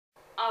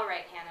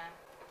Alright, Hannah.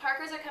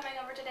 Parkers are coming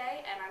over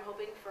today, and I'm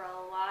hoping for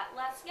a lot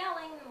less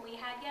yelling than we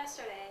had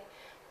yesterday.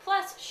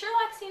 Plus,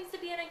 Sherlock seems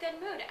to be in a good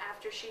mood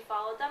after she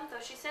followed them,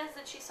 though she says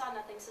that she saw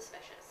nothing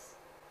suspicious.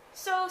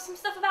 So, some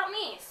stuff about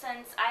me,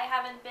 since I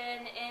haven't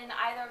been in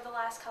either of the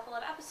last couple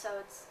of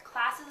episodes.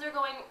 Classes are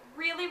going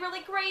really,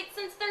 really great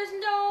since there's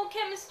no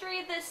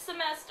chemistry this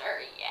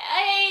semester.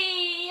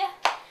 Yay!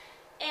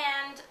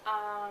 And,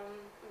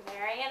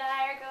 Mary and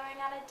I are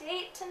going on a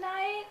date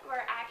tonight.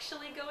 We're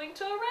actually going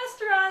to a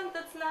restaurant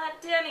that's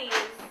not Denny's.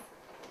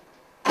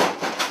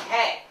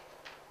 Hey!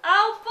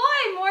 Oh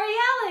boy, more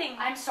yelling!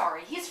 I'm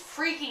sorry, he's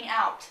freaking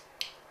out.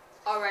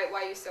 Alright,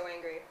 why are you so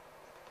angry?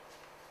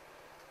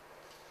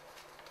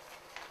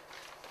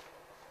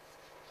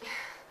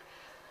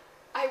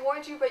 I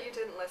warned you, but you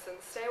didn't listen.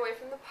 Stay away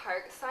from the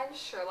park. Signed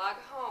Sherlock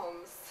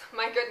Holmes.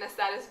 My goodness,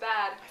 that is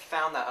bad. I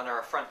found that under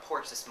our front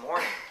porch this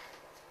morning.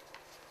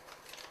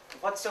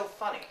 What's so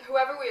funny?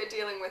 Whoever we are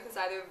dealing with is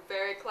either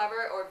very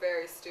clever or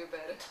very stupid.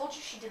 I told you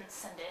she didn't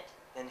send it.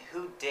 Then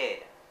who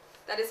did?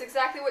 That is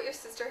exactly what your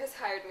sister has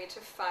hired me to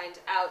find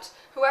out.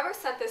 Whoever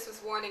sent this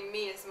was warning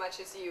me as much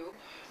as you.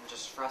 I'm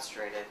just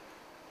frustrated.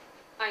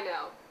 I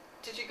know.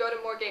 Did you go to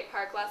Moorgate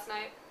Park last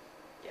night?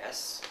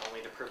 Yes,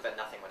 only to prove that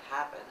nothing would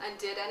happen. And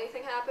did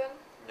anything happen?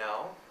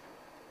 No.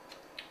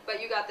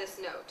 But you got this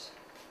note.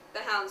 The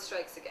hound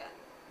strikes again.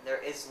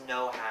 There is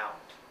no hound.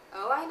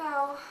 Oh, I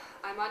know.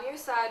 I'm on your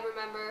side,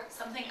 remember?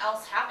 Something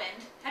else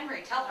happened.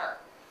 Henry, tell her.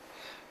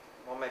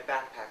 Well, my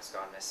backpack's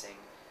gone missing.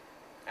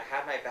 I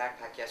had my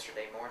backpack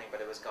yesterday morning,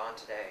 but it was gone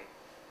today.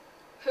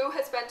 Who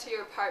has been to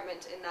your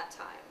apartment in that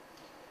time?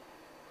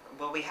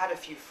 Well, we had a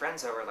few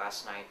friends over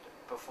last night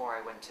before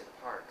I went to the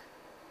park.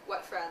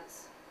 What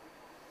friends?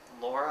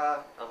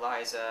 Laura,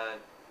 Eliza,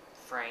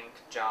 Frank,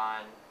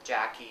 John,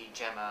 Jackie,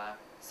 Gemma.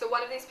 So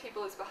one of these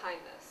people is behind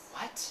this.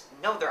 What?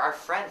 No, they're our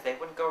friends. They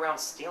wouldn't go around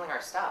stealing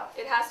our stuff.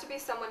 It has to be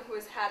someone who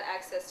has had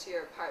access to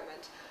your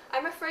apartment.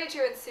 I'm afraid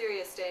you're in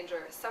serious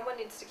danger. Someone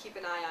needs to keep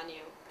an eye on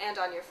you, and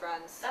on your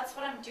friends. That's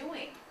what I'm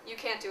doing. You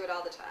can't do it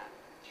all the time.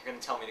 You're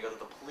gonna tell me to go to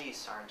the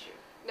police, aren't you?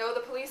 No,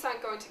 the police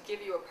aren't going to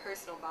give you a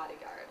personal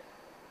bodyguard.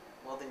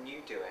 Well, then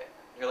you do it.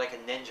 You're like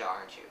a ninja,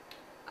 aren't you?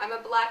 I'm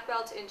a black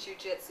belt in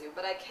jiu-jitsu,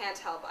 but I can't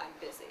help I'm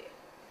busy.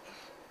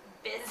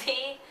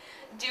 Busy?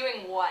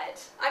 Doing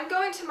what? I'm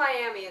going to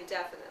Miami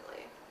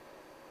indefinitely.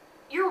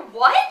 You're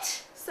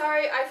what?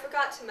 Sorry, I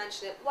forgot to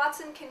mention it.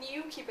 Watson, can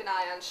you keep an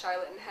eye on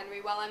Charlotte and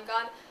Henry while I'm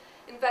gone?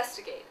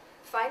 Investigate.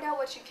 Find out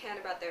what you can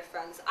about their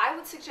friends. I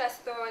would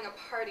suggest throwing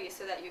a party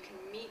so that you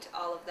can meet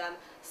all of them.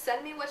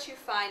 Send me what you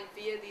find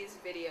via these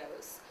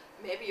videos.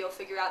 Maybe you'll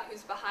figure out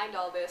who's behind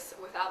all this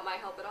without my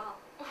help at all.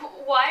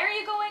 Why are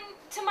you going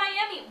to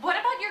Miami? What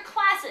about your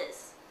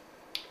classes?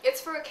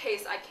 It's for a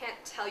case. I can't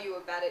tell you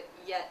about it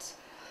yet.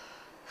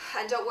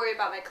 And don't worry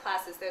about my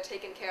classes. They're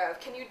taken care of.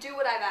 Can you do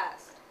what I've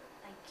asked?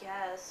 I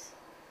guess.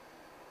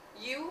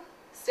 You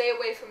stay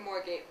away from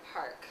Moorgate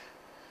Park.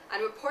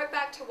 And report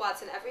back to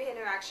Watson every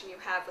interaction you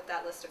have with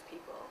that list of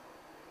people.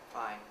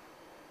 Fine.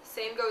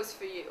 Same goes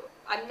for you.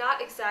 I'm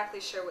not exactly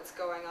sure what's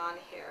going on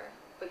here,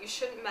 but you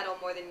shouldn't meddle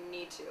more than you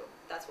need to.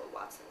 That's what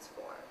Watson's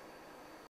for.